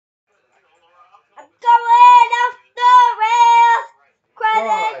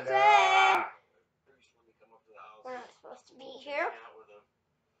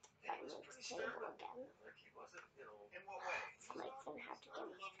table again. Somebody's gonna have to get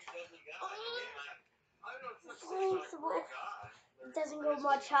me. It doesn't go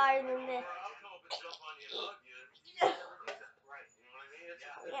much higher than this.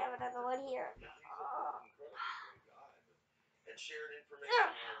 We have another one here. And shared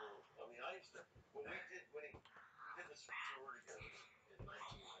information on the ice. When we did this tour together in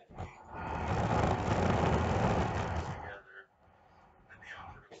 1998, together, and they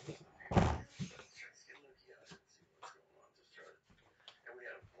offered us this let's get Lukey out and see what's going on. Just try it. And we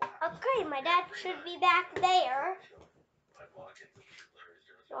had a blast. Okay, my dad should be back there.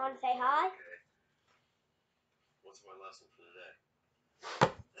 You want to say hi? What's my lesson for today?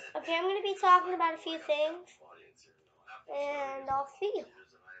 Okay, I'm going to be talking about a few things, and I'll see you.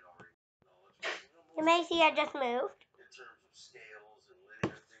 You may see I just moved. In terms of scales and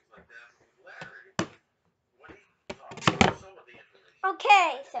linear things like that, Larry, when he talks about some of the information.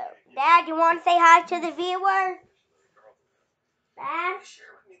 Okay, so Dad, you want to say hi to the viewer? Dad?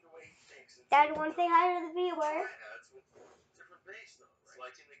 Dad, you want to say hi to the viewer?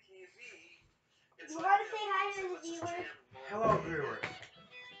 You want to say hi to the viewers? Hello, viewers.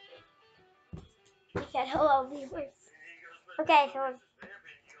 He said hello, viewers. Okay, so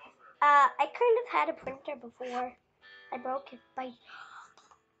I kind of had a printer before. I broke it by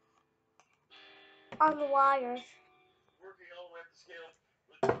on the wires.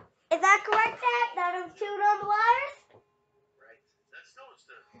 Is that correct, Dad? That I'm chewing on the wires?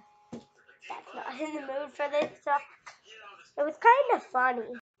 Dad's not in the mood for this stuff. It was kind of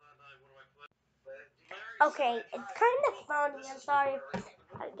funny. Okay, it's kind of funny. I'm sorry.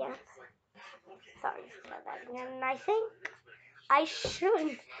 Again. Sorry for that again. And I think I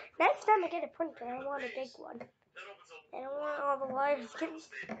should. Next time I get a printer, I want a big one. I don't want all the wires getting.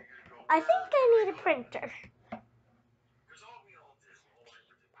 I think I need a printer.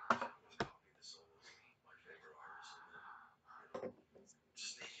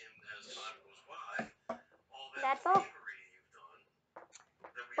 That's all.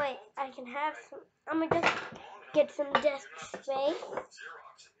 Wait, I can have some. I'm gonna just get some desk space.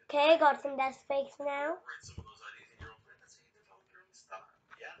 Okay, got some desk space now.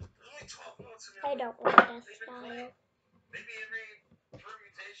 I don't want a desk style.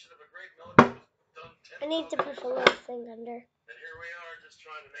 I need to put the little thing under.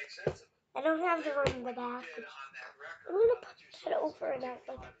 I don't have the room in the back. I'm gonna put that over and out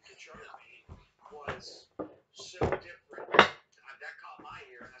like. So different. That caught my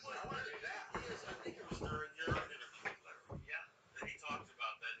ear, and I said, I want to do that. I think it was during your interview with Larry. Yeah, and he talked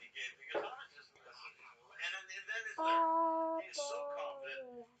about that. And he goes, I was just messing. And then it's Larry. He is so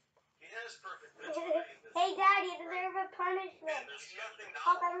confident. He has perfect pitch. Hey, Dad, you deserve a punishment. And there's nothing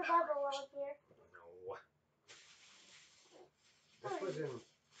Pop every bubble over here. No. This was in.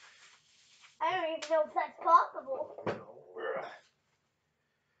 I don't even know if that's possible.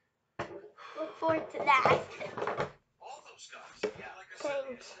 Look forward to that. All those guys. Yeah, like I said.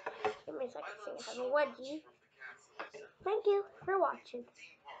 Thanks. Give me a second to see if I have a wedgie. Thank you for watching.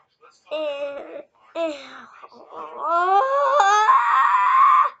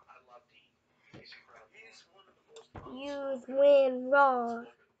 Use win raw.